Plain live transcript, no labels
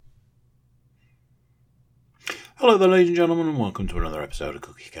Hello there, ladies and gentlemen, and welcome to another episode of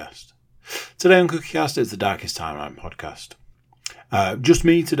CookieCast. Today on CookieCast, it's the Darkest Timeline podcast. Just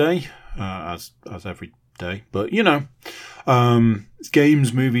me today, as every day, but it's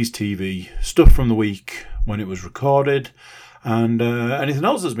games, movies, TV, stuff from the week when it was recorded, and anything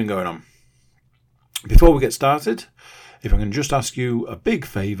else that's been going on. Before we get started, if I can just ask you a big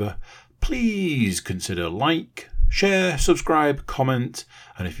favour, please consider like, share, subscribe, comment,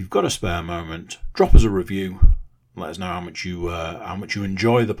 and if you've got a spare moment, drop us a review. Let us know how much you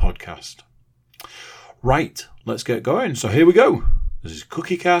enjoy the podcast. Right, let's get going. So here we go. This is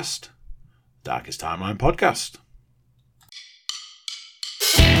CookieCast, Darkest Timeline podcast.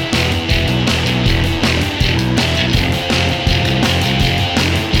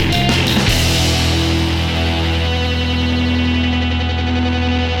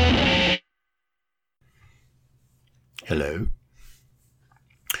 Hello.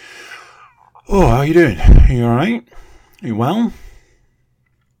 Oh, how are you doing? Are you alright? Are you well?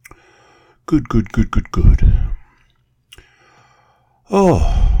 Good.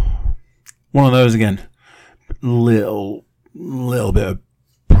 Oh, one of those again. Little bit of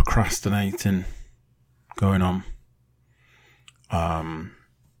procrastinating going on.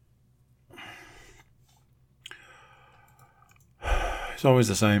 It's always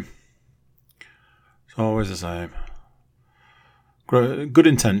the same. Good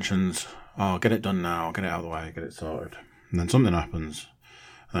intentions. Oh, get it done now, get it out of the way, get it sorted. And then something happens,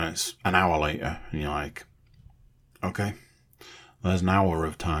 and then it's an hour later, and you're like, okay, there's an hour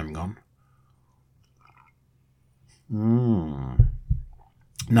of time gone. 9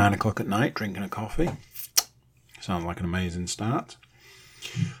 o'clock at night, drinking a coffee. Sounds like an amazing start.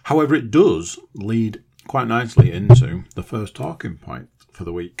 However, it does lead quite nicely into the first talking point for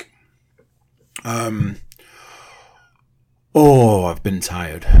the week. I've been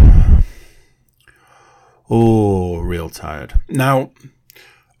tired. Oh, real tired. Now,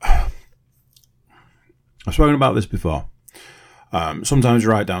 I've spoken about this before. Sometimes you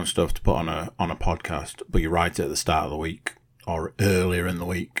write down stuff to put on a podcast, but you write it at the start of the week or earlier in the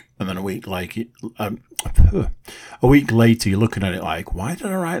week, and then a week later you're looking at it like, why did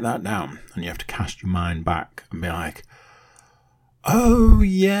I write that down? And you have to cast your mind back and be like, oh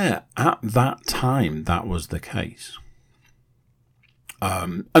yeah, at that time that was the case.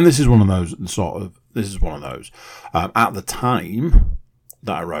 And this is one of those at the time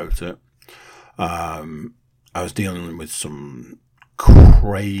that I wrote it, I was dealing with some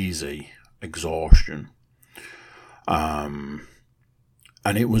crazy exhaustion. And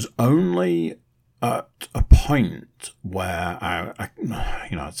it was only at a point where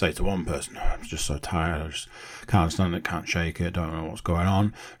I'd say to one person, I'm just so tired, I just can't stand it, can't shake it, don't know what's going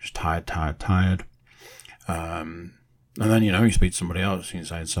on, just tired. And then, you speak to somebody else, you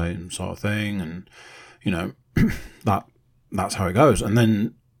say the same sort of thing, and, that's how it goes. And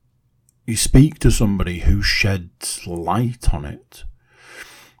then you speak to somebody who sheds light on it.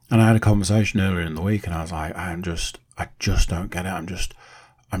 And I had a conversation earlier in the week, and I was like, I just don't get it.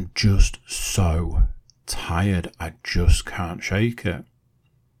 I'm just so tired. I just can't shake it.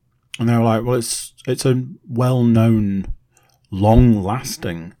 And they were like, well, it's a well-known,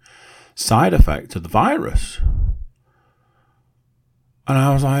 long-lasting side effect of the virus. And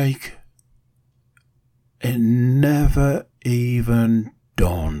I was like, it never even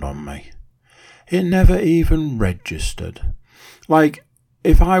dawned on me. It never even registered. Like,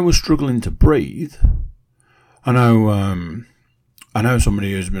 if I was struggling to breathe, I know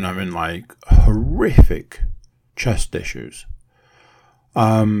somebody who's been having like horrific chest issues.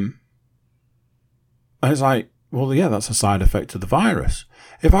 And it's like, well, yeah, that's a side effect of the virus.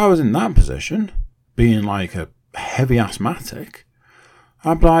 If I was in that position, being like a heavy asthmatic,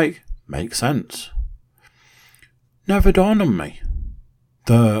 I'd be like, makes sense. Never dawned on me.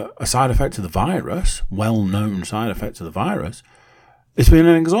 A side effect of the virus, well-known side effect of the virus, is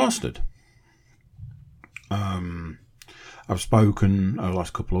feeling exhausted. I've spoken over the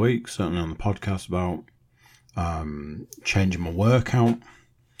last couple of weeks, certainly on the podcast, about changing my workout.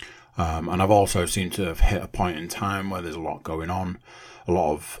 And I've also seemed to have hit a point in time where there's a lot going on. A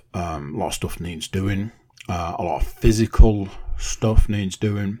lot of stuff needs doing. A lot of physical stuff needs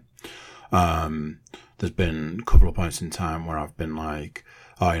doing. There's been a couple of points in time where I've been like,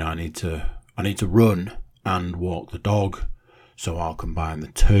 I need to run and walk the dog, so I'll combine the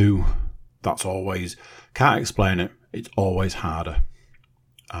two. That's always, can't explain it, it's always harder.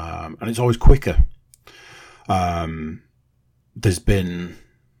 And it's always quicker. There's been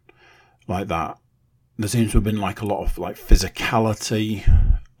like that. There seems to have been like a lot of like physicality.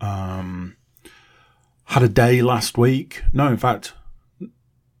 Had a day last week. No, in fact,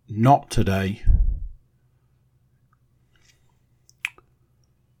 not today.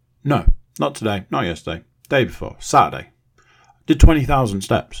 No, not today, not yesterday, day before, Saturday. Did 20,000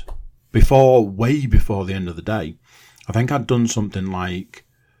 steps way before the end of the day. I think I'd done something like,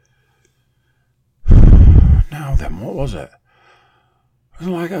 now then, what was it? It was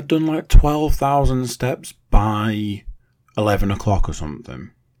like I'd done like 12,000 steps by 11 o'clock or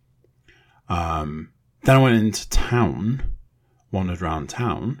something. Then I went into town, wandered around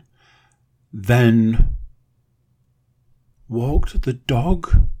town, then walked the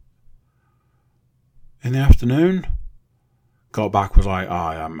dog in the afternoon. Got back, was like,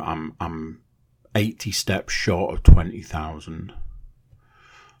 I'm 80 steps short of 20,000.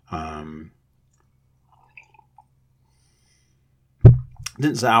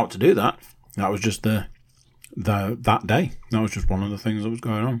 Didn't set out to do that. That was just that day. That was just one of the things that was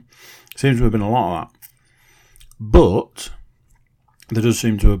going on. Seems to have been a lot of that. But there does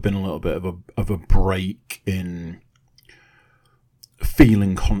seem to have been a little bit of a break in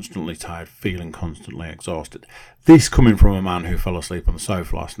feeling constantly tired, feeling constantly exhausted. This coming from a man who fell asleep on the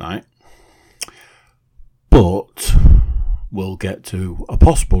sofa last night. But we'll get to a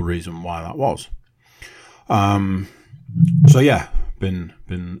possible reason why that was. So yeah, been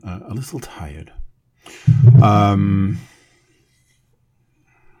a little tired.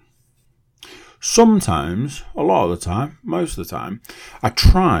 Sometimes, a lot of the time, most of the time, I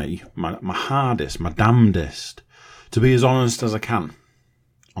try my hardest, my damnedest, to be as honest as I can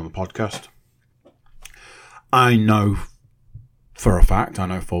on the podcast. I know for a fact, I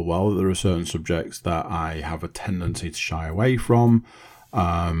know full well that there are certain subjects that I have a tendency to shy away from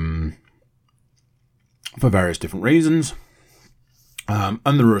for various different reasons. And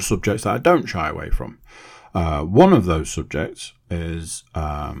there are subjects that I don't shy away from. One of those subjects is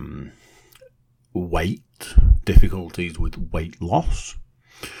weight, difficulties with weight loss,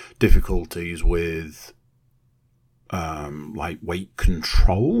 difficulties with like weight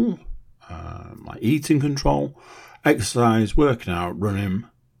control, like eating control, exercise, working out, running.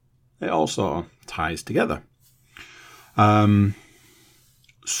 It all sort of ties together.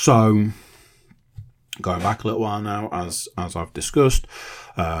 So going back a little while now, as I've discussed,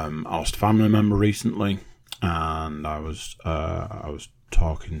 I lost a family member recently, and I was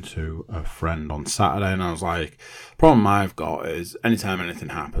talking to a friend on Saturday, and I was like, the problem I've got is anytime anything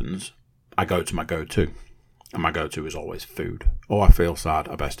happens, I go to my go-to. And my go-to is always food. Oh, I feel sad,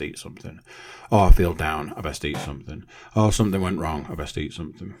 I best eat something. Oh, I feel down, I best eat something. Oh, something went wrong, I best eat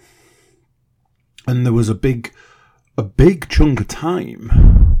something. And there was a big chunk of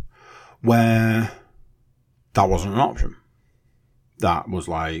time where that wasn't an option. That was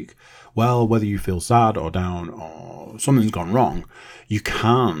like, well, whether you feel sad or down or something's gone wrong, you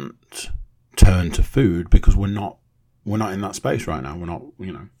can't turn to food because we're not in that space right now. We're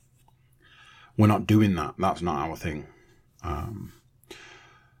not doing that. That's not our thing.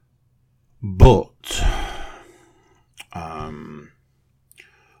 But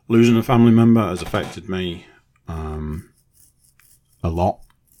losing a family member has affected me a lot,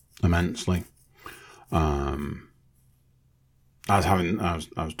 immensely. I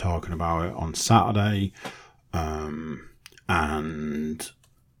was talking about it on Saturday, and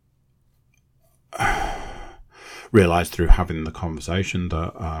realised through having the conversation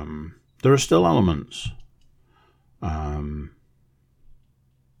that there are still elements that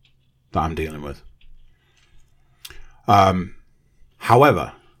I'm dealing with.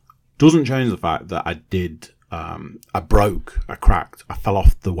 However, doesn't change the fact that I cracked, I fell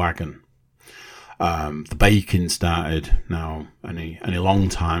off the wagon. The baking started. Now, any long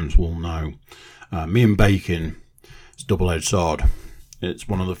times will know. Me and baking, it's a double-edged sword. It's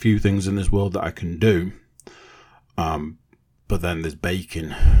one of the few things in this world that I can do. But then there's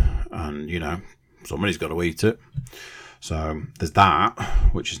baking, and somebody's got to eat it. So there's that,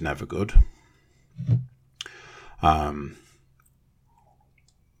 which is never good.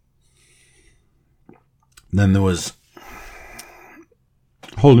 Then there was,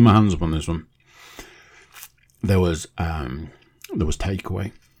 holding my hands up on this one, there was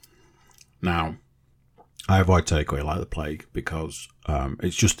takeaway. Now, I avoid takeaway like the plague because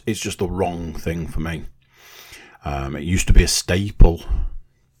it's just the wrong thing for me. It used to be a staple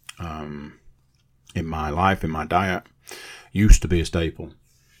in my life, in my diet. Used to be a staple.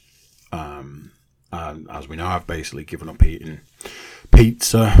 And as we know, I've basically given up eating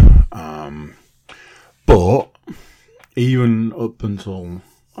pizza. But even up until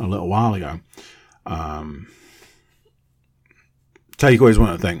a little while ago, takeaways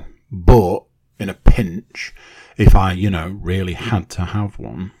weren't a thing. But in a pinch, if I, really had to have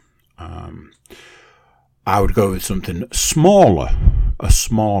one, I would go with something smaller, a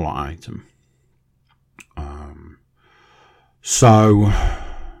smaller item. So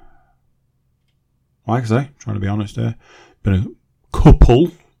like I say, trying to be honest here, been a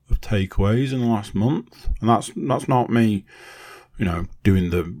couple of takeaways in the last month, and that's not me, doing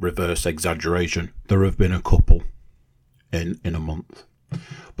the reverse exaggeration. There have been a couple in a month,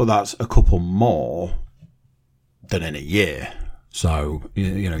 but that's a couple more than in a year. So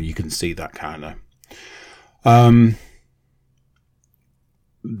you can see that kind of.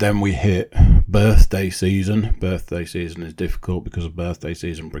 Then we hit birthday season. Birthday season is difficult because birthday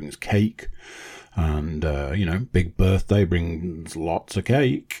season brings cake. And, big birthday brings lots of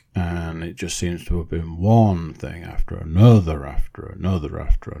cake. And it just seems to have been one thing after another, after another,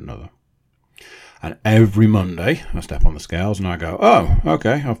 after another. And every Monday, I step on the scales and I go, oh,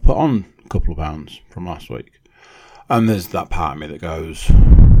 okay, I've put on a couple of pounds from last week. And there's that part of me that goes,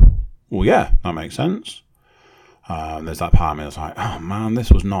 well, yeah, that makes sense. There's that part of me that's like, oh man,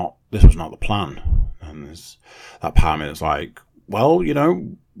 this was not the plan. And there's that part of me that's like, well,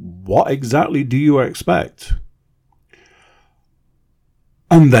 what exactly do you expect?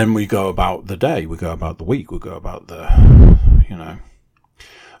 And then we go about the day, we go about the week, we go about the,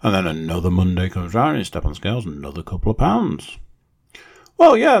 and then another Monday comes around and you step on the scales, another couple of pounds.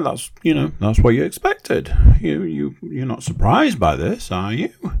 Well, yeah, that's what you expected. You're not surprised by this, are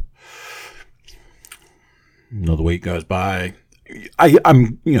you? Another week goes by.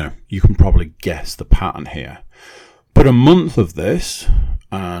 I'm you can probably guess the pattern here. But a month of this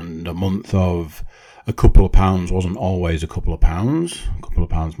and a month of a couple of pounds wasn't always a couple of pounds. A couple of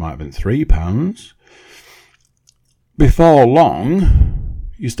pounds might have been £3. Before long,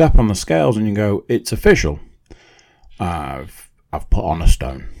 you step on the scales and you go, it's official. I've put on a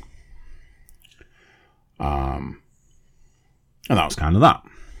stone. And that was kind of that.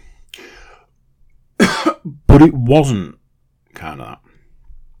 But it wasn't kind of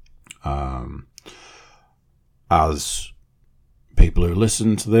that. As people who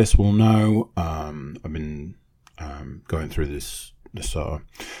listen to this will know, I've been going through this sort of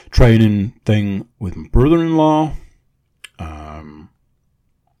training thing with my brother-in-law.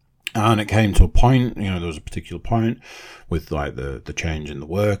 And it came to a point, there was a particular point with like the change in the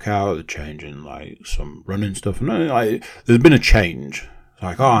workout, the change in like some running stuff, and like there's been a change. It's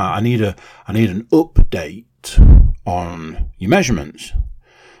like, I need an update on your measurements.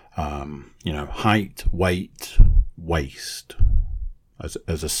 Height, weight, waist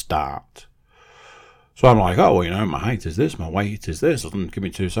as a start. So I'm like, my height is this, my weight is this. Give me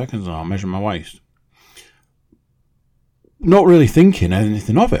 2 seconds and I'll measure my waist. Not really thinking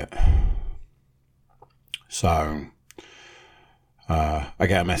anything of it. So I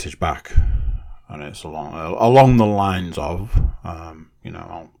get a message back, and it's along the lines of,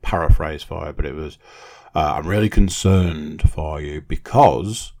 I'll paraphrase for you, but it was, I'm really concerned for you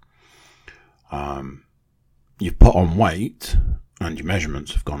because you've put on weight and your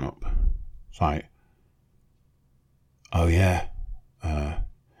measurements have gone up. It's like, oh yeah,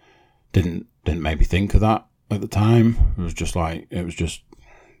 didn't maybe think of that at the time. I was just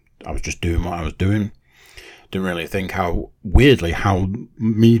doing what I was doing. Didn't really think how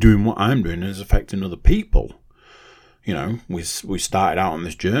me doing what I'm doing is affecting other people. We started out on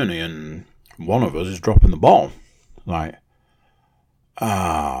this journey and one of us is dropping the ball. Like,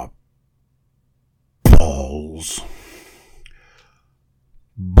 balls.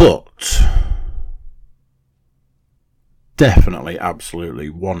 But definitely, absolutely,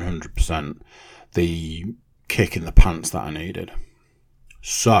 100% the kick in the pants that I needed.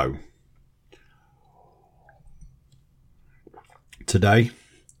 So, today,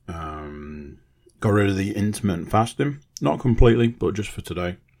 got rid of the intermittent fasting. Not completely, but just for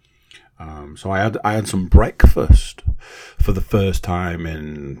today. So I had some breakfast for the first time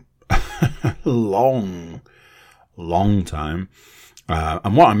in a long time.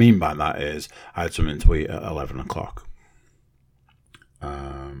 And what I mean by that is I had something to eat at 11 o'clock.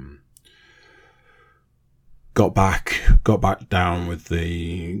 Got back down with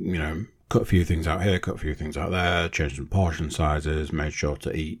the, cut a few things out here, cut a few things out there, changed some portion sizes, made sure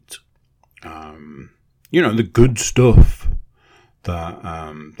to eat, the good stuff that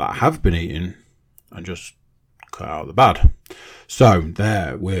I have been eating, and just cut out the bad. So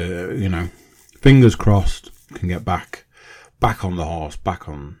there, we're, fingers crossed, can get back on the horse, back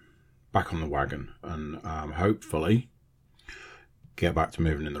on the wagon, and hopefully get back to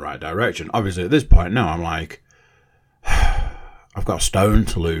moving in the right direction. Obviously, at this point now, I'm like, I've got a stone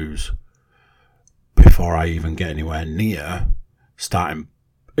to lose before I even get anywhere near starting.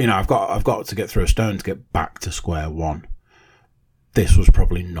 I've got to get through a stone to get back to square one. This was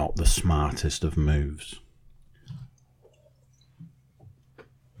probably not the smartest of moves.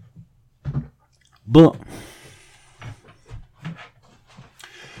 But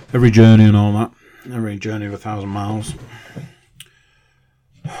every journey and all that, Every journey of 1,000 miles.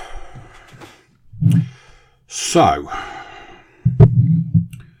 So, I'm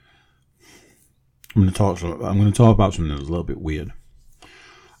going to talk about something that was a little bit weird.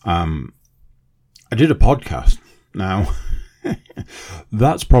 I did a podcast. Now,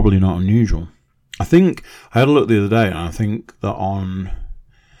 that's probably not unusual. I think I had a look the other day, and I think that on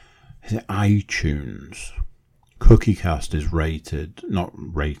iTunes, CookieCast is not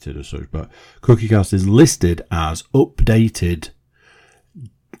rated as such, but CookieCast is listed as update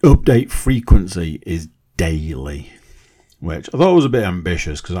frequency is daily, which I thought was a bit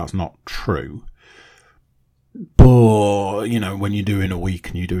ambitious because that's not true. But, you know, when you're doing a week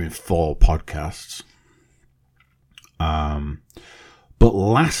and you're doing 4 podcasts. But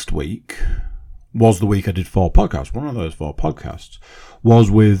last week was the week I did 4 podcasts. One of those 4 podcasts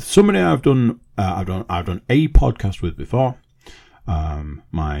was with somebody I've done a podcast with before.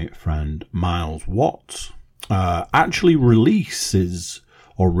 My friend Miles Watts actually released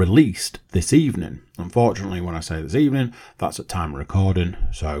this evening. Unfortunately, when I say this evening, that's at time of recording.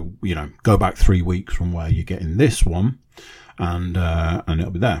 So, you know, go back 3 weeks from where you're getting this one, and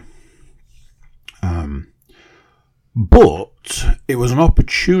it'll be there. But it was an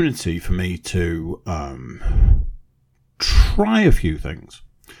opportunity for me to try a few things.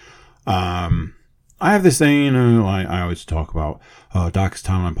 I have this thing, you know, I always talk about Darkest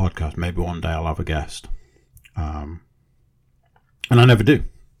Timeline podcast. Maybe one day I'll have a guest. And I never do.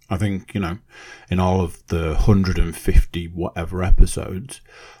 I think, you know, in all of the 150 whatever episodes,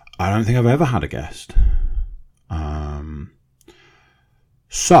 I don't think I've ever had a guest.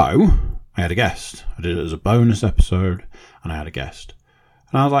 So I had a guest. I did it as a bonus episode, and I had a guest.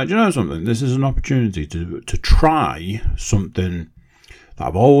 And I was like, do you know something? This is an opportunity to try something that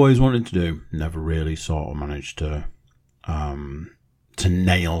I've always wanted to do, never really sort of managed to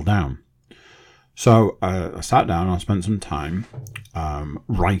nail down. So I sat down and I spent some time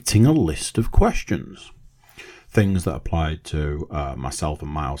writing a list of questions. Things that applied to myself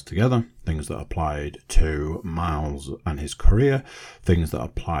and Miles together, things that applied to Miles and his career, things that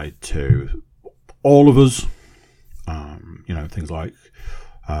applied to all of us. You know, things like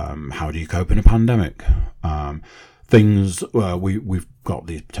how do you cope in a pandemic? Things we've got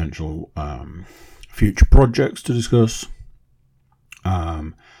these potential future projects to discuss.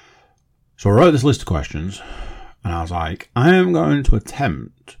 So I wrote this list of questions, and I was like, I am going to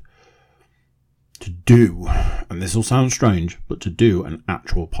attempt to do, and this will sound strange, but to do an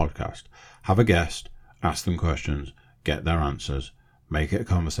actual podcast. Have a guest, ask them questions, get their answers, make it a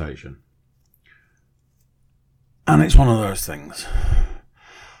conversation. And it's one of those things.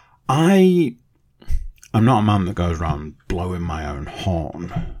 I'm not a man that goes around blowing my own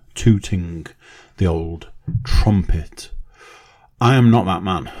horn, tooting the old trumpet. I am not that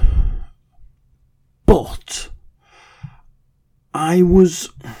man. But I was,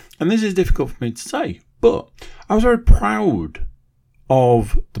 and this is difficult for me to say, but I was very proud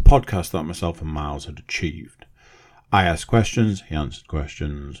of the podcast that myself and Miles had achieved. I asked questions, he answered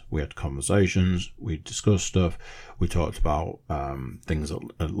questions, we had conversations, we discussed stuff, we talked about things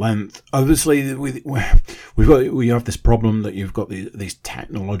at length. Obviously, we have this problem that you've got these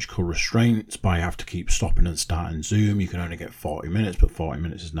technological restraints, but you have to keep stopping and starting Zoom. You can only get 40 minutes, but 40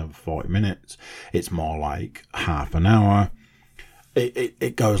 minutes is never 40 minutes. It's more like half an hour.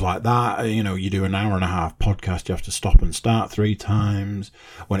 It goes like that. You know, you do an hour and a half podcast, you have to stop and start 3 times.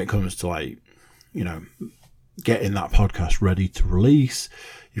 When it comes to, like, you know, getting that podcast ready to release,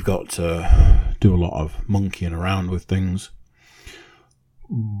 you've got to do a lot of monkeying around with things.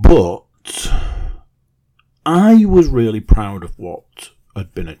 But I was really proud of what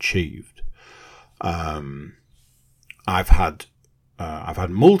had been achieved. I've had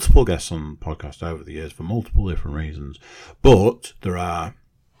multiple guests on the podcast over the years for multiple different reasons, but there are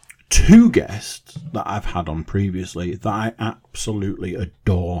 2 guests that I've had on previously that I absolutely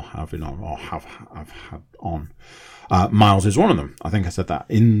adore having on, or have had on. Miles is one of them. I think I said that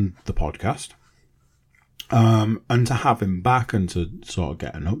in the podcast. And to have him back and to sort of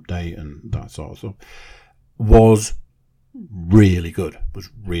get an update and that sort of stuff was really good. Was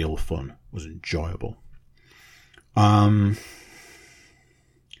real fun. Was enjoyable.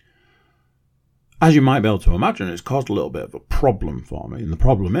 As you might be able to imagine, it's caused a little bit of a problem for me. And the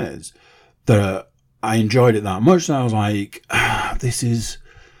problem is that I enjoyed it that much that I was like, this is,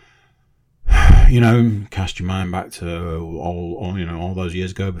 you know, cast your mind back to all those years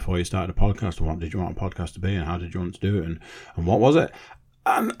ago before you started a podcast. And what did you want a podcast to be, and how did you want to do it, and what was it?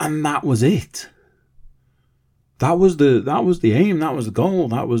 And that was it. That was the aim. That was the goal.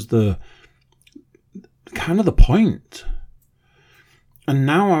 That was the kind of the point. And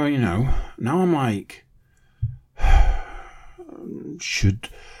now I'm like, should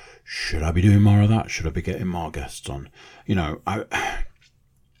I be doing more of that? Should I be getting more guests on? I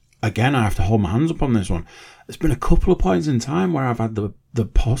have to hold my hands up on this one. There's been a couple of points in time where I've had the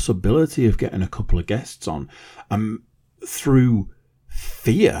possibility of getting a couple of guests on, through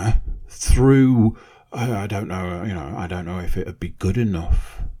fear, I don't know if it would be good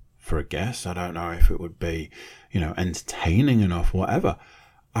enough for a guest. I don't know if it would be, entertaining enough, whatever.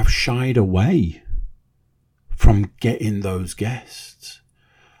 I've shied away from getting those guests.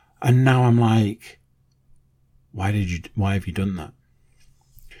 And now I'm like, why have you done that?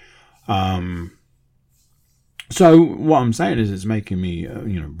 So what I'm saying is it's making me,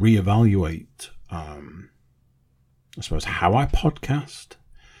 reevaluate, I suppose, how I podcast.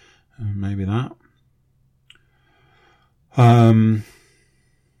 Maybe that. I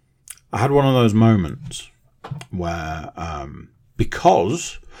had one of those moments where,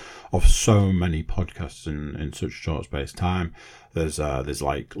 because of so many podcasts in such a short space of time, there's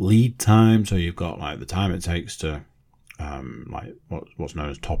like lead time. So you've got like the time it takes to, like what's known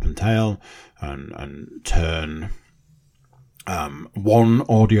as top and tail, and turn one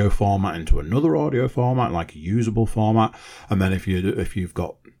audio format into another audio format, like a usable format. And then if you've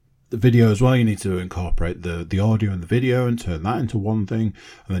got the video as well, you need to incorporate the audio and the video and turn that into one thing.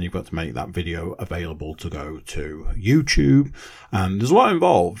 And then you've got to make that video available to go to YouTube. And there's a lot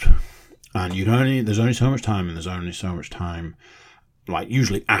involved. And there's only so much time, and there's only so much time, like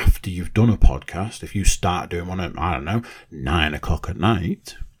usually after you've done a podcast. If you start doing one at, 9 o'clock at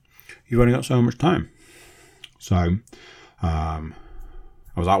night, you've only got so much time. So, I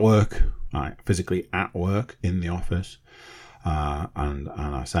was at work, physically at work in the office, and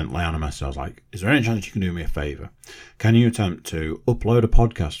I sent Leanne a message. I was like, is there any chance you can do me a favour? Can you attempt to upload a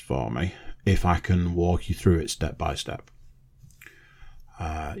podcast for me if I can walk you through it step by step?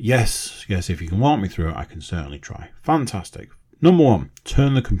 Yes, if you can walk me through it, I can certainly try. Fantastic. Number one,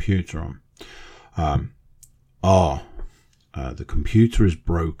 turn the computer on. The computer is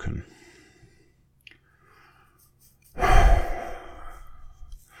broken.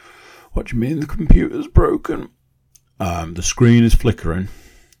 What do you mean the computer's broken? The screen is flickering,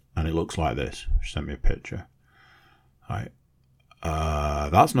 and it looks like this. She sent me a picture. Right.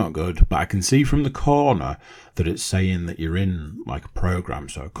 That's not good, but I can see from the corner that it's saying that you're in like a program.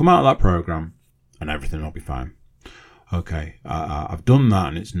 So come out of that program, and everything will be fine. Okay. I've done that,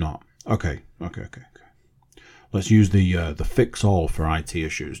 and it's not. Okay. Let's use the fix all for IT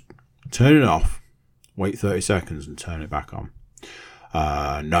issues. Turn it off. Wait 30 seconds and turn it back on.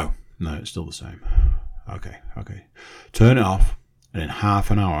 No, it's still the same. Okay. Turn it off, and in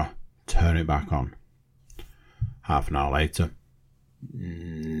half an hour, turn it back on. Half an hour later,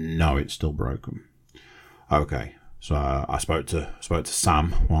 no, it's still broken. Okay, so I spoke to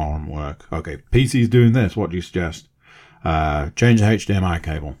Sam while I'm at work. Okay, PC's doing this. What do you suggest? Change the HDMI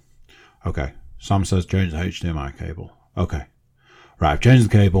cable. Okay, Sam says change the HDMI cable. Okay, right, I've changed the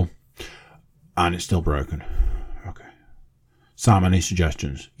cable, and it's still broken. Okay, Sam, any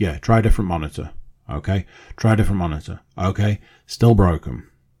suggestions? Yeah, try a different monitor. Okay, try a different monitor. Okay, still broken.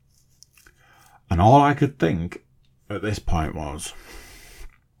 And all I could think at this point was,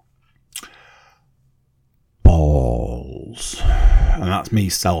 balls. And that's me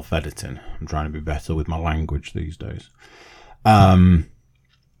self-editing. I'm trying to be better with my language these days. Oh,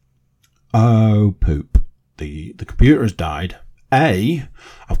 poop. The computer has died.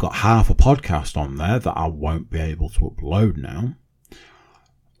 I've got half a podcast on there that I won't be able to upload now.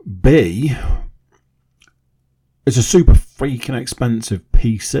 B, it's a super freaking expensive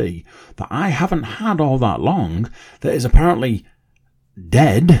PC that I haven't had all that long that is apparently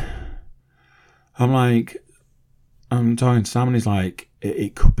dead. I'm talking to Sam, and he's like,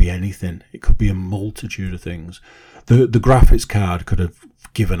 it could be anything. It could be a multitude of things. The graphics card could have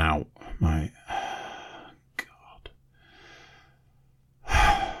given out. My God.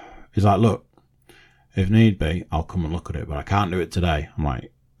 He's like, look, if need be, I'll come and look at it, but I can't do it today. I'm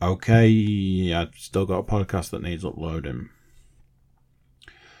like, okay, I've still got a podcast that needs uploading.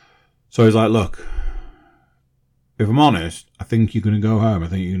 So he's like, look, if I'm honest, I think you're going to go home. I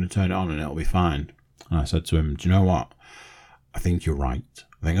think you're going to turn it on and it'll be fine. And I said to him, do you know what? I think you're right.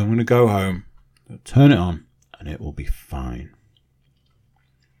 I think I'm going to go home, turn it on, and it will be fine.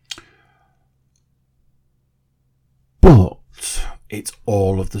 But it's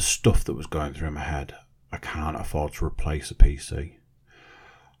all of the stuff that was going through my head. I can't afford to replace a PC.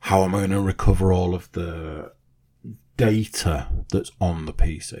 How am I going to recover all of the data that's on the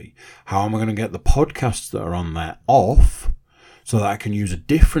PC? How am I going to get the podcasts that are on there off so that I can use a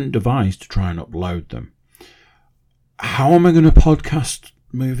different device to try and upload them? how am I going to podcast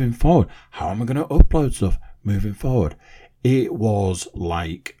moving forward? How am I going to upload stuff moving forward? It was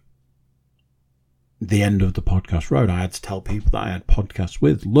like the end of the podcast road. I had to tell people that I had podcasts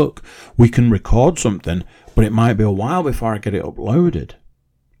with, look, we can record something, but it might be a while before I get it uploaded.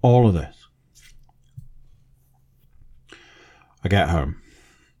 All of this. I get home.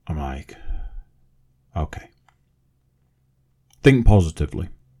 I'm like, okay. Think positively,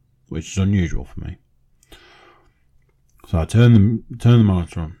 which is unusual for me. So I turn the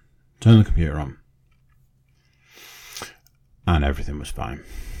monitor on, turn the computer on, and everything was fine.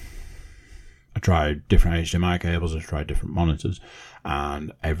 I tried different HDMI cables, I tried different monitors,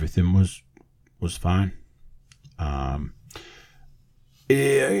 and everything was fine.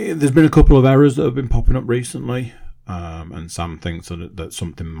 There's been a couple of errors that have been popping up recently, and Sam thinks that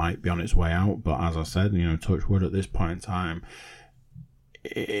something might be on its way out, but as I said, touch wood, at this point in time,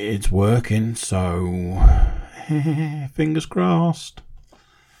 it's working, so fingers crossed.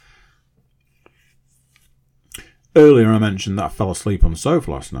 Earlier I mentioned that I fell asleep on the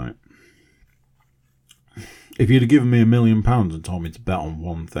sofa last night. If you'd have given me £1 million and told me to bet on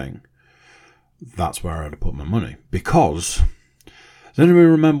one thing, that's where I'd have put my money. Because, does anybody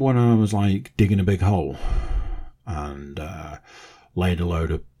remember when I was like digging a big hole and laid a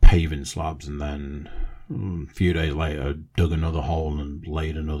load of paving slabs, and then a few days later dug another hole and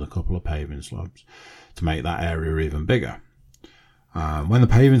laid another couple of paving slabs to make that area even bigger? When the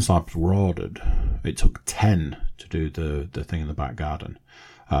paving slabs were ordered, it took 10 to do the thing in the back garden,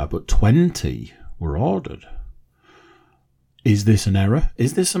 but 20 were ordered. Is this an error?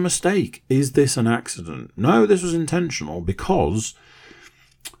 Is this a mistake? Is this an accident? No, this was intentional, because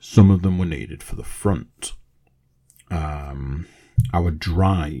some of them were needed for the front. Our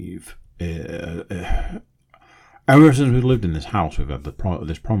drive, ever since we've lived in this house, we've had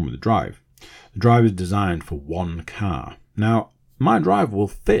this problem with the drive. The drive is designed for one car. Now, my drive will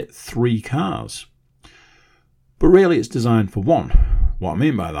fit 3 cars, but really it's designed for one. What I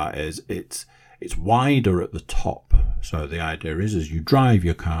mean by that is it's wider at the top. So the idea is you drive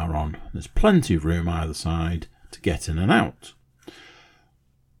your car on, there's plenty of room either side to get in and out.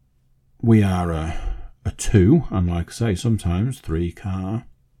 We are a 2, and like I say, sometimes 3 car.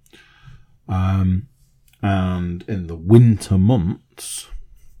 And in the winter months,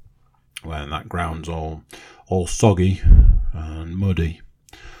 when that ground's all soggy and muddy,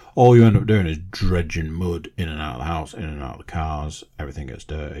 all you end up doing is dredging mud in and out of the house, in and out of the cars. Everything gets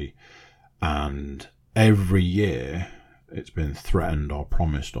dirty. And every year it's been threatened or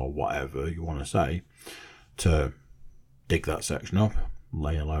promised, or whatever you want to say, to dig that section up,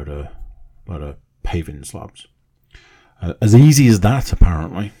 lay a load of paving slabs. As easy as that,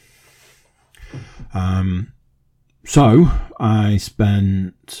 apparently. So I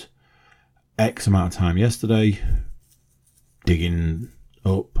spent X amount of time yesterday digging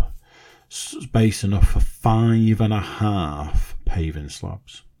up space enough for 5.5 paving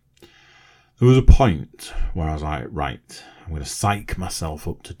slabs. There was a point where I was like, right, I'm going to psych myself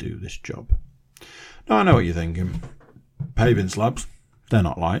up to do this job. Now, I know what you're thinking. Paving slabs, they're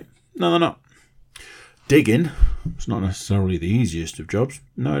not light. No, they're not. Digging, it's not necessarily the easiest of jobs.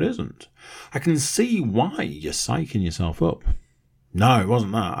 No, it isn't. I can see why you're psyching yourself up. No, it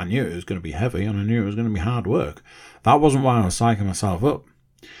wasn't that. I knew it was going to be heavy, and I knew it was going to be hard work. That wasn't why I was psyching myself up.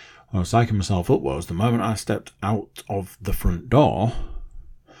 What I was psyching myself up was the moment I stepped out of the front door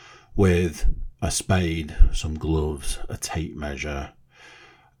with a spade, some gloves, a tape measure,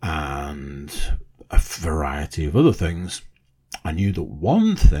 and a variety of other things, I knew that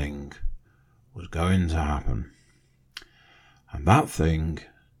one thing was going to happen. And that thing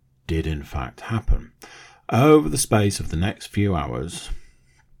did in fact happen. Over the space of the next few hours,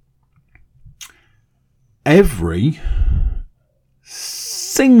 every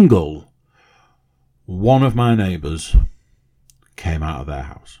single one of my neighbours came out of their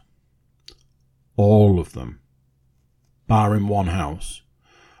house. All of them, barring one house,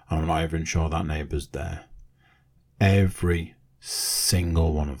 and I'm not even sure that neighbour's there. Every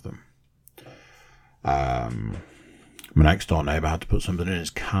single one of them. My next door neighbour had to put something in his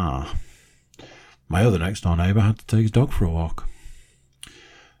car. My other next door neighbour had to take his dog for a walk.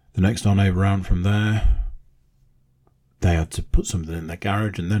 The next door neighbour around from there, they had to put something in their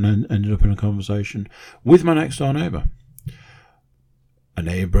garage, and then ended up in a conversation with my next door neighbour. A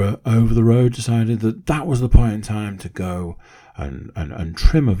neighbour over the road decided that was the point in time to go and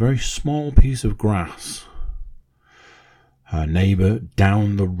trim a very small piece of grass. Her neighbour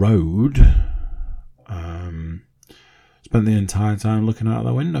down the road spent the entire time looking out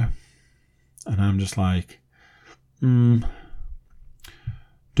their window. And I'm just like,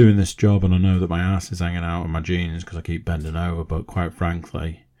 doing this job and I know that my ass is hanging out in my jeans because I keep bending over, but quite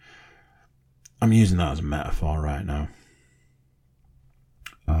frankly, I'm using that as a metaphor right now.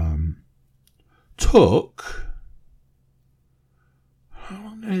 Took... How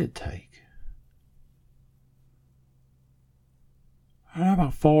long did it take? I don't know,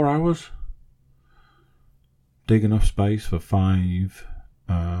 about 4 hours. Dig enough space for 5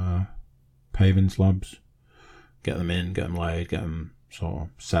 paving slabs. Get them in, get them laid, get them sort of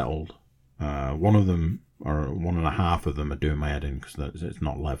settled. One of them, or 1.5 of them, are doing my head in because it's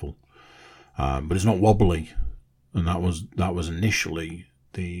not level. But it's not wobbly. And that was initially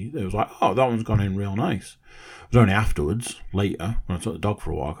it was like, oh, that one's gone in real nice. It was only afterwards, later, when I took the dog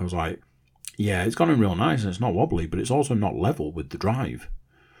for a walk, I was like, yeah, it's gone in real nice and it's not wobbly, but it's also not level with the drive.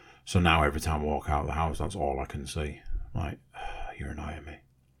 So now every time I walk out of the house, that's all I can see. Like, you're annoying me.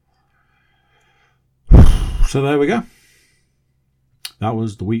 So there we go. That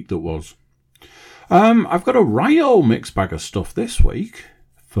was the week that was. I've got a right old mixed bag of stuff this week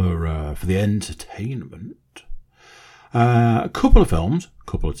for the entertainment. A couple of films,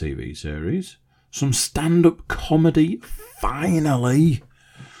 a couple of TV series, some stand-up comedy, finally,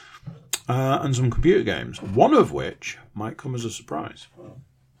 and some computer games, one of which might come as a surprise.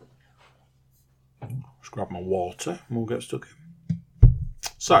 Just grab my water and we'll get stuck in.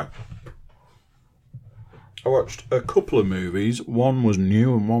 So, I watched a couple of movies. One was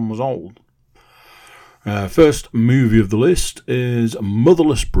new and one was old. First movie of the list is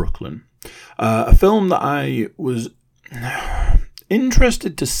Motherless Brooklyn, a film that I was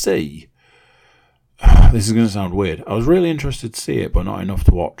interested to see. This is going to sound weird. I was really interested to see it, but not enough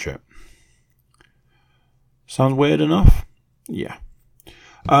to watch it. Sounds weird enough? Yeah.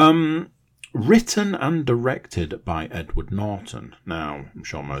 Written and directed by Edward Norton. Now, I'm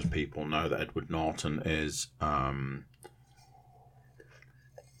sure most people know that Edward Norton is... I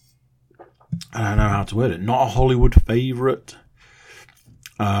don't know how to word it. Not a Hollywood favourite.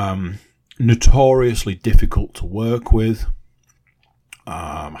 Notoriously difficult to work with.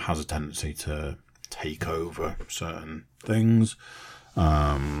 Has a tendency to take over certain things.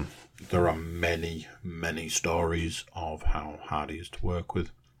 There are many, many stories of how hard he is to work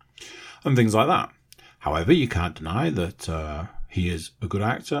with. And things like that. However, you can't deny that he is a good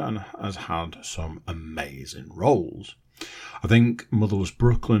actor and has had some amazing roles. I think Motherless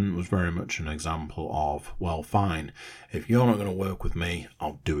Brooklyn was very much an example of, well, fine, if you're not going to work with me,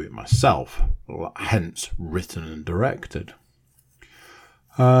 I'll do it myself. Hence, written and directed.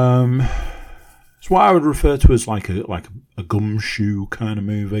 It's what I would refer to as like a gumshoe kind of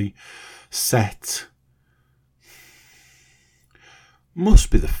movie. Set...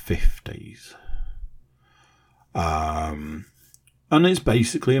 must be the 50s. And it's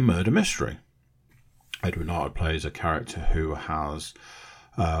basically a murder mystery. Edward Norton plays a character who has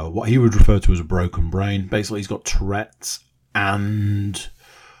what he would refer to as a broken brain. Basically, he's got Tourette's and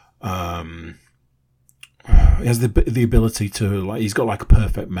he has the ability to, he's got a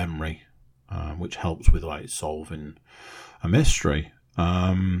perfect memory, which helps with solving a mystery.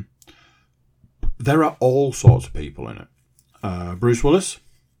 There are all sorts of people in it. Bruce Willis,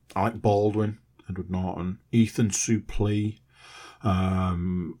 Alec Baldwin, Edward Norton, Ethan Suplee,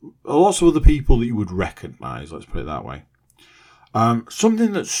 lots of other people that you would recognise, let's put it that way.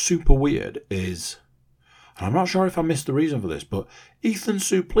 Something that's super weird is, and I'm not sure if I missed the reason for this, but Ethan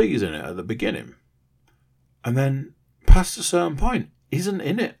Suplee is in it at the beginning, and then past a certain point, isn't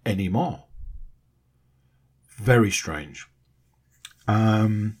in it anymore. Very strange.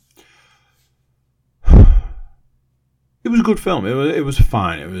 It was a good film. It was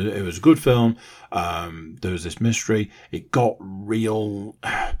fine. It was a good film. There was this mystery. It got real.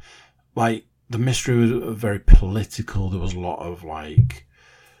 The mystery was very political. There was a lot of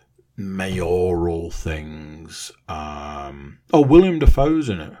mayoral things. William Dafoe's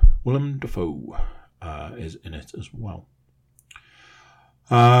in it. Willem Dafoe is in it as well.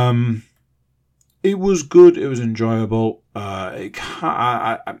 It was good. It was enjoyable.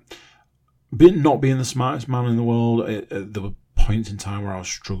 Not being the smartest man in the world, there were points in time where I was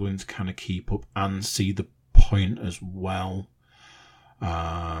struggling to kind of keep up and see the point as well.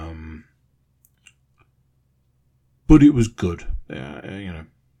 But it was good.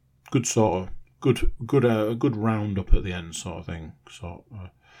 Good sort of good roundup at the end sort of thing. So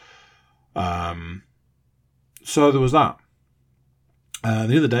there was that.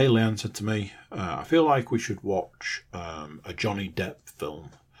 The other day, Leanne said to me, I feel like we should watch a Johnny Depp film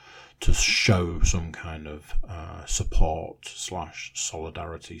to show some kind of support /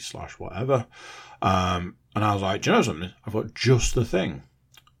 solidarity / whatever. And I was like, do you know something? I've got just the thing.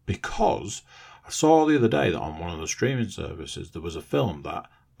 Because I saw the other day that on one of the streaming services, there was a film that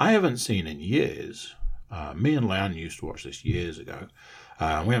I haven't seen in years. Me and Leanne used to watch this years ago. We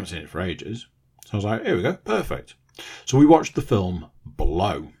haven't seen it for ages. So I was like, here we go, perfect. So we watched the film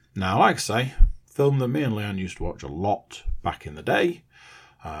Blow. Now, like I say, film that me and Leanne used to watch a lot back in the day.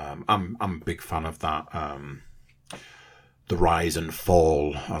 I'm a big fan of that, the rise and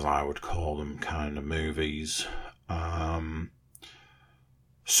fall, as I would call them, kind of movies. So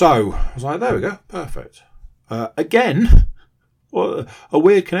I was like, there we go, perfect. Again, well, a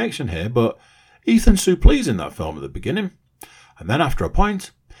weird connection here, but Ethan Suplee's in that film at the beginning, and then after a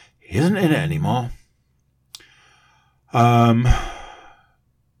point, he isn't in it anymore.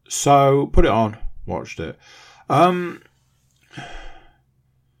 So put it on, watched it.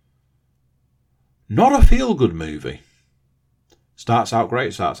 Not a feel-good movie. Starts out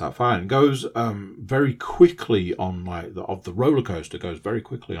great, starts out fine. Goes very quickly on the roller coaster, goes very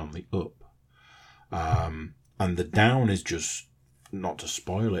quickly on the up. And the down is just, not to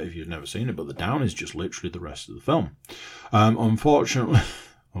spoil it if you've never seen it, but the down is just literally the rest of the film. Unfortunately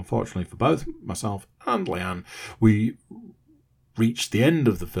for both myself and Leanne, we reached the end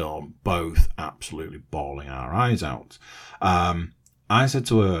of the film both absolutely bawling our eyes out. I said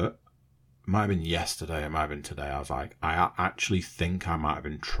to her, it might have been yesterday, it might have been today, I was like, I actually think I might have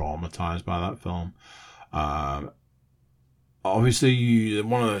been traumatized by that film. Obviously,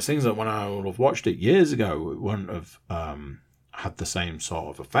 one of those things that when I would have watched it years ago, it wouldn't have had the same sort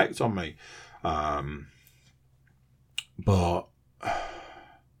of effect on me. But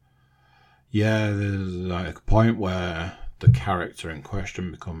yeah, there's like a point where the character in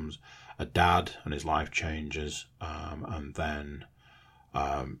question becomes a dad and his life changes, and then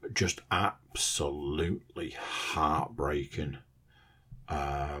just absolutely heartbreaking,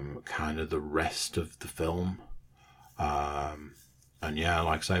 kind of the rest of the film. And yeah,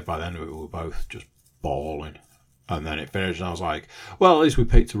 like I say, by then we were both just bawling. And then it finished and I was like, well, at least we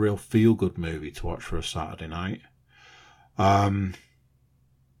picked a real feel-good movie to watch for a Saturday night.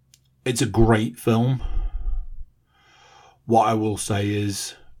 It's a great film. What I will say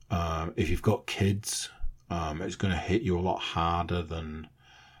is, if you've got kids, it's going to hit you a lot harder than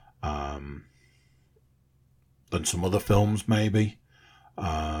some other films, maybe.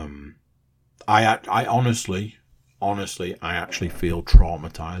 I honestly, I actually feel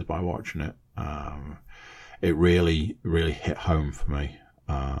traumatized by watching it. It really, really hit home for me.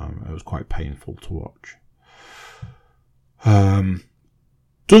 It was quite painful to watch. Doesn't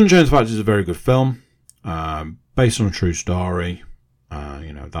change the fact it's a very good film, based on a true story,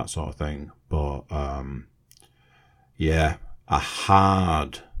 that sort of thing. But yeah, a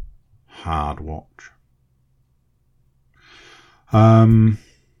hard watch.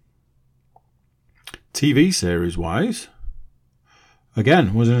 TV series wise,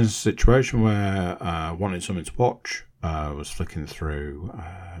 again, was in a situation where I wanted something to watch. Was flicking through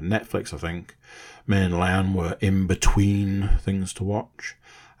Netflix, I think. Me and Leanne were in between things to watch,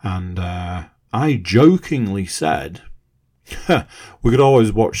 and I jokingly said, we could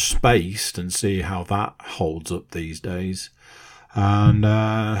always watch Spaced and see how that holds up these days. And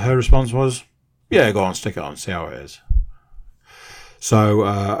her response was, yeah, go on, stick it on, see how it is. So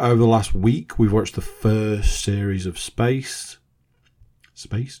over the last week, we've watched the first series of Spaced.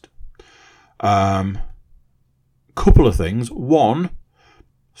 Couple of things. One,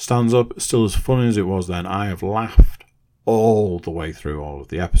 stands up, still as funny as it was then. I have laughed all the way through all of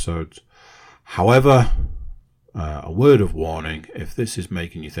the episodes. However, a word of warning, if this is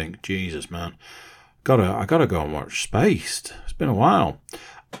making you think, Jesus, man, I gotta go and watch Spaced. It's been a while.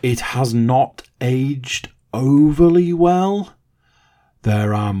 It has not aged overly well.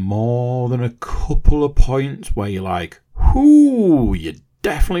 There are more than a couple of points where you're like, whoo, you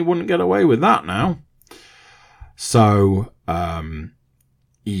definitely wouldn't get away with that now. So,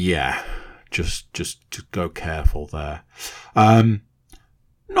 yeah, just go careful there.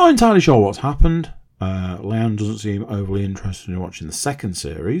 Not entirely sure what's happened. Leanne doesn't seem overly interested in watching the second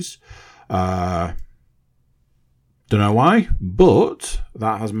series. Don't know why, but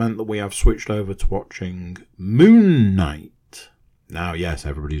that has meant that we have switched over to watching Moon Knight. Now, yes,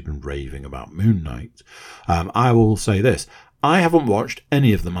 everybody's been raving about Moon Knight. I will say this. I haven't watched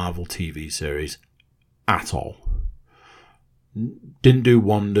any of the Marvel TV series at all. Didn't do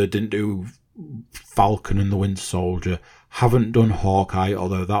Wanda, didn't do Falcon and the Winter Soldier. Haven't done Hawkeye,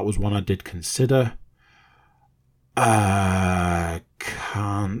 although that was one I did consider. Can't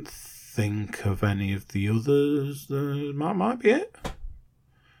think of any of the others. That might be it.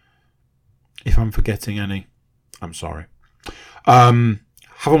 If I'm forgetting any, I'm sorry. Haven't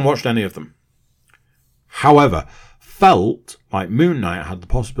watched any of them. However, felt like Moon Knight had the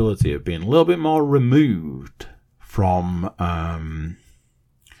possibility of being a little bit more removed from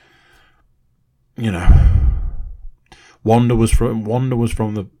Wanda was from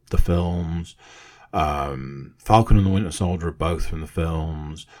the films. Falcon and the Winter Soldier are both from the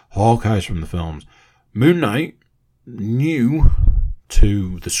films. Hawkeye's from the films. Moon Knight, new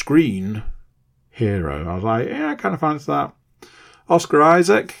to the screen hero. I was like, yeah, I kind of fancy that. Oscar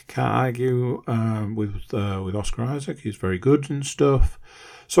Isaac, can't argue with Oscar Isaac. He's very good and stuff.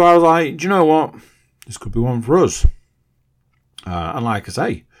 So I was like, do you know what? This could be one for us. And like I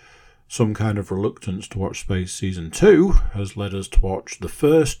say, some kind of reluctance to watch Space Season 2 has led us to watch the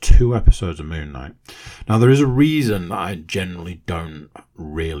first 2 episodes of Moon Knight. Now, there is a reason that I generally don't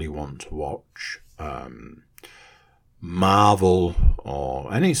really want to watch Marvel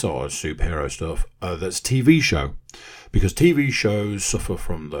or any sort of superhero stuff that's TV show. Because TV shows suffer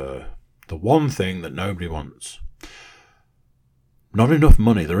from the one thing that nobody wants. Not enough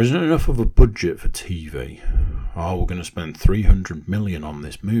money. There isn't enough of a budget for TV. Oh, we're going to spend $300 million on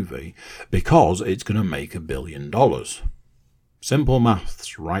this movie because it's going to make $1 billion. Simple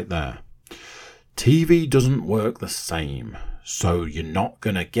maths right there. TV doesn't work the same, so you're not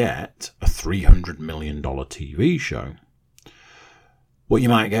going to get a $300 million TV show. What you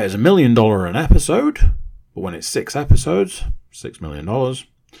might get is $1 million an episode, but when it's 6 episodes, $6 million.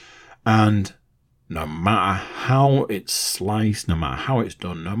 And no matter how it's sliced, no matter how it's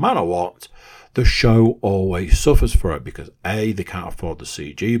done, no matter what, the show always suffers for it because A, they can't afford the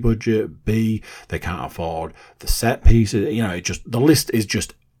CG budget, B, they can't afford the set pieces. The list is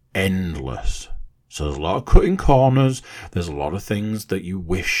just endless. So there's a lot of cutting corners. There's a lot of things that you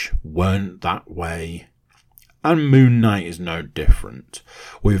wish weren't that way. And Moon Knight is no different.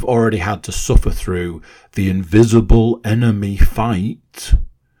 We've already had to suffer through the invisible enemy fight,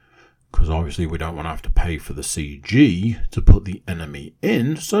 because obviously we don't want to have to pay for the CG to put the enemy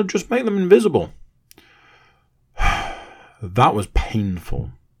in, so just make them invisible. That was painful.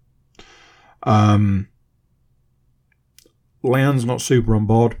 Leanne's not super on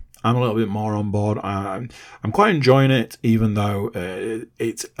board. I'm a little bit more on board. I'm quite enjoying it, even though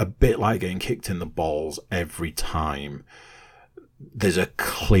it's a bit like getting kicked in the balls every time there's a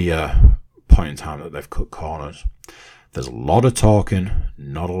clear point in time that they've cut corners. There's a lot of talking,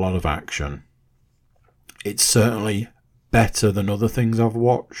 not a lot of action. It's certainly better than other things I've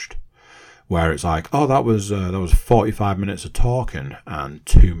watched, where it's like, oh, that was 45 minutes of talking and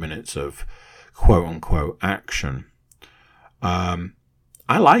 2 minutes of quote unquote action.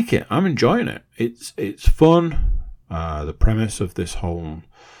 I like it. I'm enjoying it. It's fun. The premise of this whole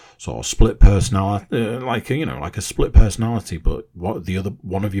sort of split personality, like a split personality, but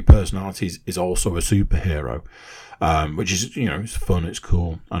one of your personalities is also a superhero, which is it's fun. It's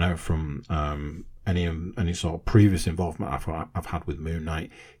cool. I know from any sort of previous involvement I've had with Moon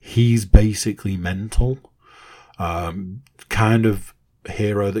Knight, he's basically mental, kind of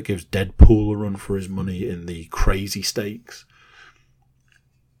hero that gives Deadpool a run for his money in the crazy stakes.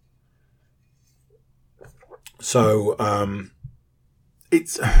 So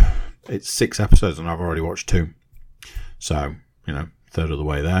it's 6 episodes and I've already watched 2. So, third of the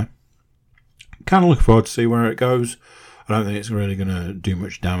way there. Kind of looking forward to see where it goes. I don't think it's really going to do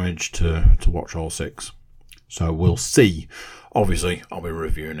much damage to watch all 6. So we'll see. Obviously, I'll be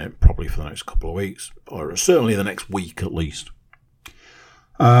reviewing it probably for the next couple of weeks, or certainly the next week at least.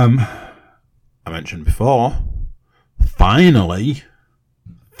 I mentioned before, finally,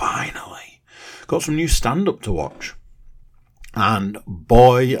 got some new stand-up to watch. And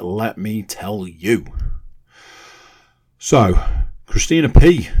boy, let me tell you. So, Christina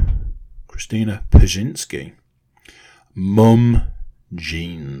Pazsitzky, Mum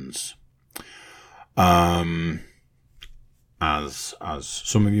Jeans. As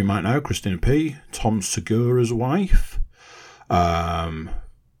some of you might know, Christina P., Tom Segura's wife, the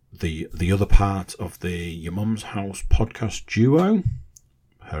other part of the Your Mum's House podcast duo,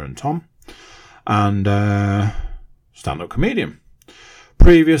 her and Tom, and stand-up comedian.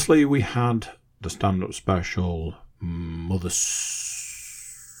 Previously, we had the stand-up special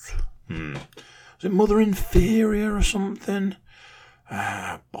Was it Mother Inferior or something?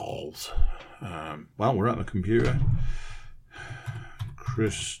 Balls. Well, we're at the computer.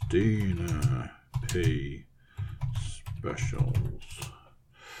 Christina P. Specials.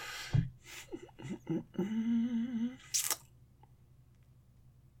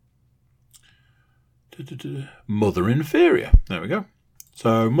 Mother Inferior. There we go.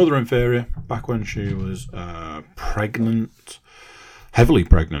 So, Mother Inferior, back when she was pregnant, heavily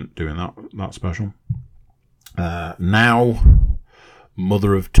pregnant, doing that special. Now,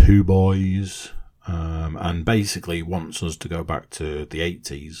 mother of 2 boys, and basically wants us to go back to the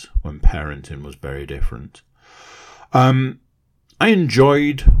 80s when parenting was very different. I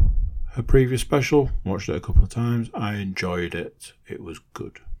enjoyed her previous special. Watched it a couple of times. I enjoyed it. It was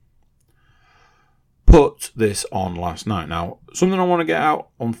good. Put this on last night. Now, something I want to get out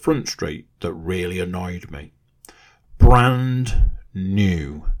on Front Street that really annoyed me. Brand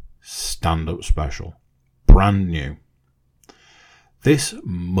new stand-up special. Brand new. This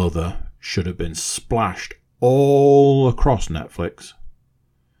mother should have been splashed all across Netflix.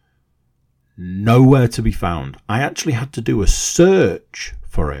 Nowhere to be found. I actually had to do a search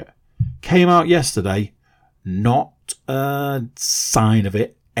for it. Came out yesterday. Not a sign of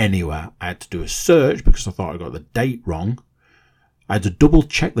it anywhere. I had to do a search because I thought I got the date wrong. I had to double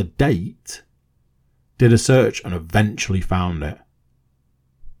check the date. Did a search and eventually found it.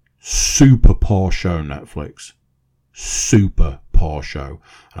 Super poor show, Netflix. Super poor show.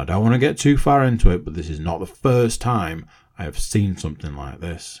 And I don't want to get too far into it, but this is not the first time I have seen something like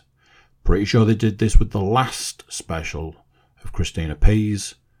this. Pretty sure they did this with the last special of Christina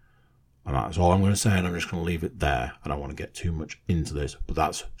P's. And that's all I'm going to say, and I'm just going to leave it there. I don't want to get too much into this, but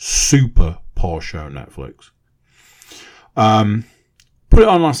that's super poor show, Netflix. Put it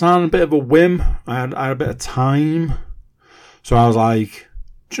on last night on a bit of a whim. I had a bit of time. So I was like,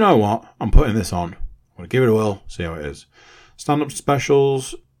 do you know what? I'm putting this on. I'm going to give it a whirl, see how it is. Stand-up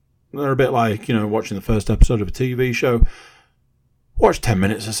specials, they're a bit like, watching the first episode of a TV show. Watch 10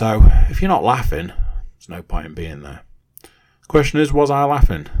 minutes or so. If you're not laughing, there's no point in being there. Question is, was I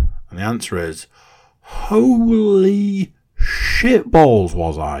laughing? And the answer is, holy shitballs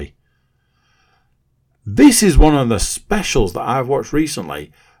was I. This is one of the specials that I've watched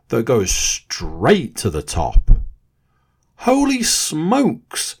recently that goes straight to the top. Holy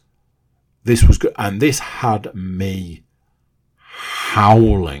smokes. This was good. And this had me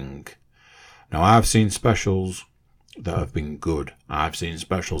howling. Now, I've seen specials that have been good. I've seen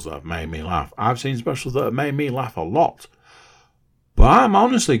specials that have made me laugh. I've seen specials that have made me laugh a lot. But I'm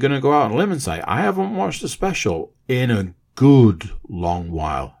honestly going to go out on a limb and say I haven't watched a special in a good long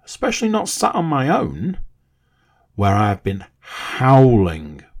while. Especially not sat on my own, where I've been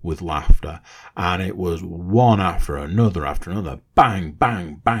howling with laughter. And it was one after another. Bang,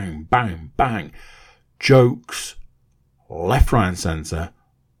 bang, bang, bang, bang. Jokes, left, right and centre.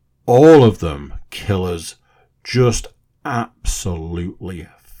 All of them killers. Just absolutely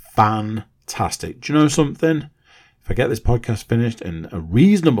fantastic. Do you know something? If I get this podcast finished in a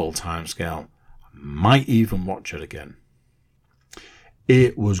reasonable timescale, I might even watch it again.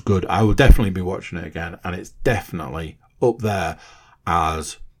 It was good. I will definitely be watching it again, and it's definitely up there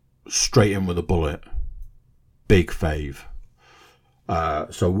as straight in with a bullet. Big fave.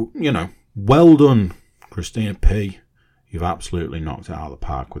 So, well done, Christina P. You've absolutely knocked it out of the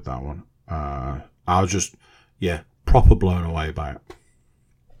park with that one. I was just, proper blown away by it.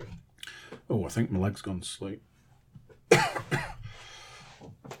 Oh, I think my leg's gone to sleep.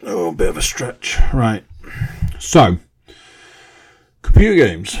 A bit of a stretch. Right. So, computer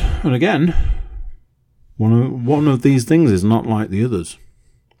games. And again, one of these things is not like the others.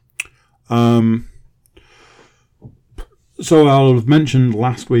 So I'll have mentioned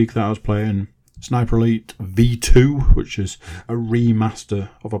last week that I was playing Sniper Elite V2, which is a remaster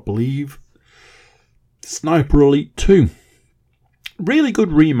of, I believe, Sniper Elite 2. Really good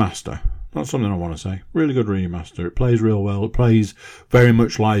remaster. That's something I want to say. Really good remaster. It plays real well. It plays very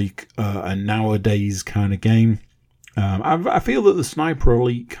much like a nowadays kind of game. I feel that the Sniper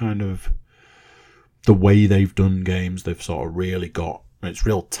Elite kind of, the way they've done games, they've sort of really got, it's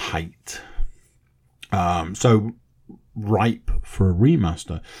real tight. So ripe for a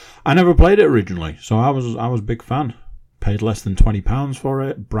remaster. I never played it originally, so I was a big fan. Paid less than £20 for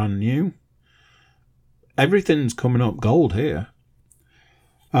it, brand new. Everything's coming up gold here.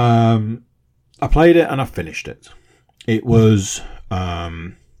 I played it and I finished it. It was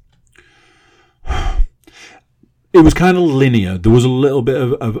kind of linear. There was a little bit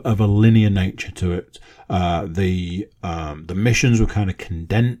of a linear nature to it. The missions were kind of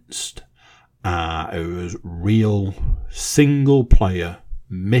condensed. It was real single player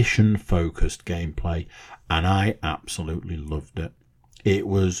mission focused gameplay, and I absolutely loved it. It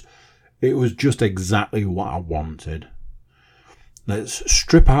was just exactly what I wanted. Let's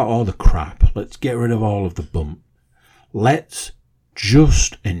strip out all the crap. Let's get rid of all of the bump. Let's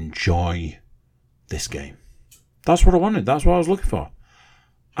just enjoy this game. That's what I wanted. That's what I was looking for.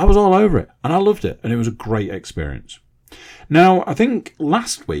 I was all over it, and I loved it, and it was a great experience. Now, I think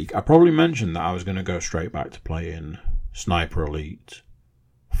last week I probably mentioned that I was going to go straight back to playing Sniper Elite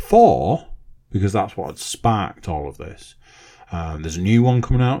 4, because that's what had sparked all of this. There's a new one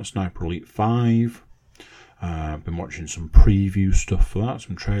coming out, Sniper Elite 5. I've been watching some preview stuff for that,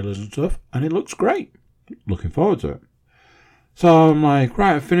 some trailers and stuff, and it looks great. Looking forward to it. So I'm like,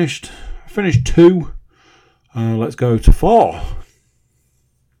 right, I finished 2. Let's go to 4.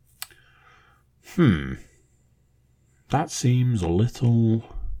 That seems a little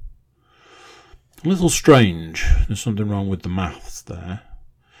strange. There's something wrong with the maths there.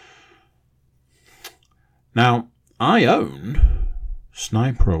 Now, I own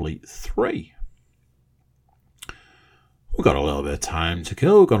Sniper Elite 3. We've got a little bit of time to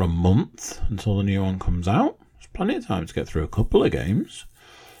kill. We've got a month until the new one comes out. There's plenty of time to get through a couple of games.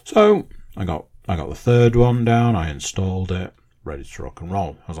 So I got the third one down. I installed it, ready to rock and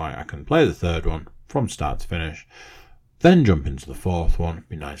roll. I was like, I can play the third one from start to finish, then jump into the fourth one,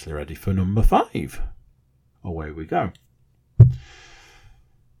 be nicely ready for number 5. Away we go.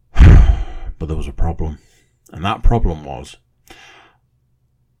 But there was a problem. And that problem was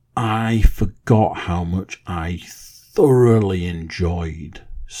I forgot how much I thoroughly enjoyed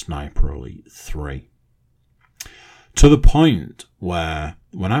Sniper Elite 3. To the point where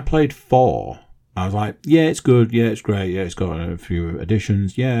when I played 4, I was like, yeah, it's good, yeah, it's great, yeah, it's got a few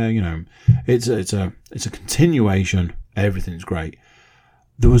additions, yeah, you know, it's a continuation, everything's great.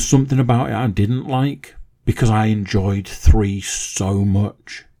 There was something about it I didn't like because I enjoyed 3 so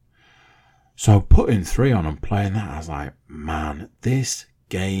much. So putting 3 on and playing that, I was like, man, this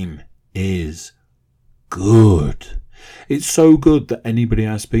game is good. It's so good that anybody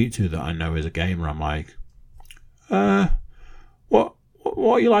I speak to that I know is a gamer, I'm like, what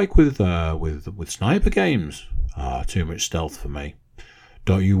are you like with sniper games? Too much stealth for me.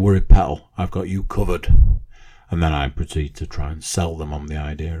 Don't you worry, pal. I've got you covered. And then I proceed to try and sell them on the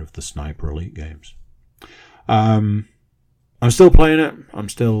idea of the Sniper Elite games. I'm still playing it.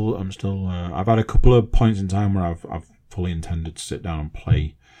 I've had a couple of points in time where I've fully intended to sit down and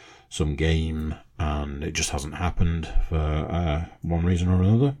play some game, and it just hasn't happened for one reason or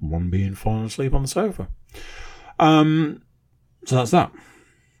another. One being falling asleep on the sofa. So that's that.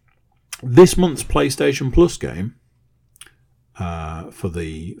 This month's PlayStation Plus game for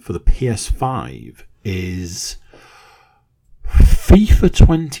the PS5 is FIFA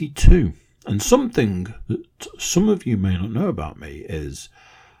 22. And something that some of you may not know about me is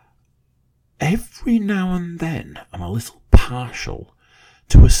every now and then I'm a little partial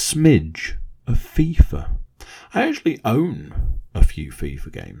to a smidge of FIFA. I actually own a few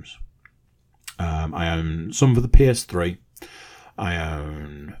FIFA games. I own some for the PS3. I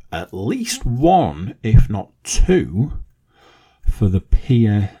own at least 1, if not 2, for the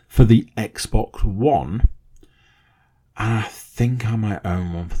Xbox One. I think I might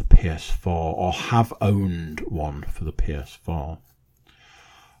own one for the PS4, or have owned one for the PS4.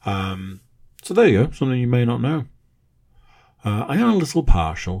 So there you go, something you may not know. I am a little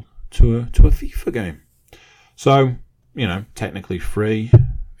partial to a FIFA game. So, you know, technically free,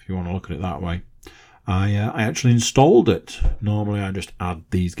 if you want to look at it that way. I actually installed it. Normally I just add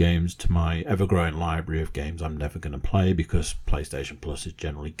these games to my ever-growing library of games I'm never going to play because PlayStation Plus is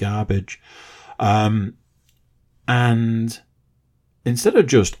generally garbage. And instead of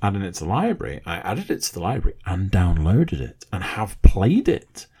just adding it to the library, I added it to the library and downloaded it and have played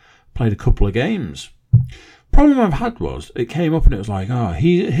it. Played a couple of games. Problem I've had was it came up and it was like,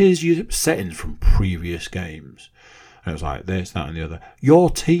 here's your settings from previous games. And it was like this, that and the other. Your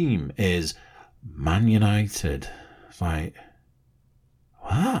team is Man United. It's like,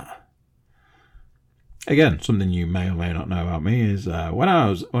 what? Again, something you may or may not know about me is when I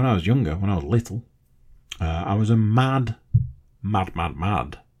was younger, when I was little, I was a mad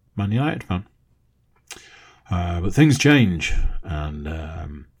Man United fan. But things change, and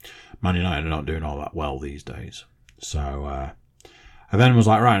Man United are not doing all that well these days. So I then was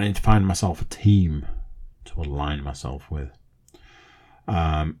like, right, I need to find myself a team to align myself with.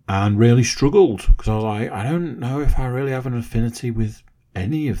 And really struggled because I was like, I don't know if I really have an affinity with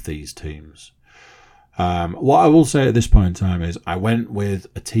any of these teams. What I will say at this point in time is I went with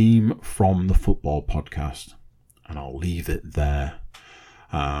a team from the football podcast, and I'll leave it there.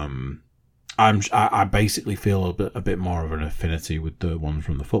 I basically feel a bit more of an affinity with the ones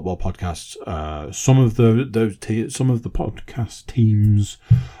from the football podcasts. Some of the podcast teams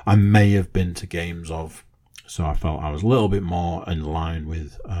I may have been to games of. So I felt I was a little bit more in line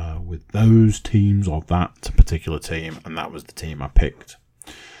with those teams, or that particular team, and that was the team I picked.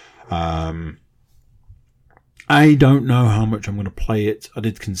 I don't know how much I'm going to play it. I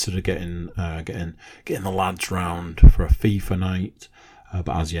did consider getting the lads round for a FIFA night,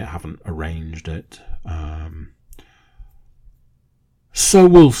 but as yet haven't arranged it. So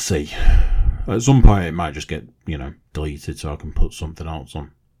we'll see. At some point it might just get deleted, so I can put something else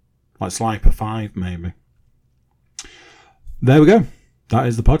on, like Sniper 5 maybe. There we go. That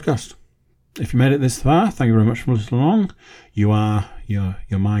is the podcast. if you made it this far, thank you very much for listening along. You're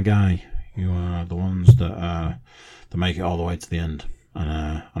my guy. You are the ones that make it all the way to the end,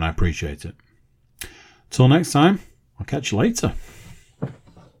 and I appreciate it. Till next time, I'll catch you later.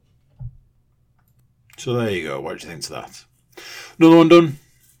 So there you go. What do you think to that? Another one done.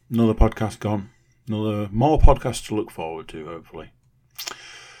 Another podcast gone. More podcasts to look forward to, hopefully.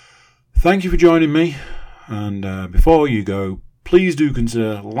 Thank you for joining me. And before you go, please do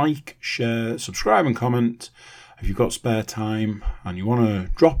consider like, share, subscribe and comment. If you've got spare time and you want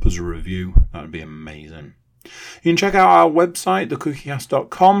to drop us a review, that would be amazing. You can check out our website,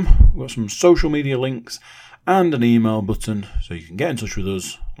 thecookiecast.com. We've got some social media links and an email button, so you can get in touch with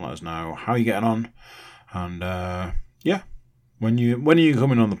us and let us know how you're getting on. And when are you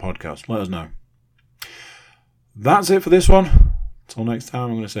coming on the podcast? Let us know. That's it for this one. Until next time,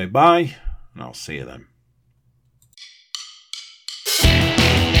 I'm going to say bye, and I'll see you then.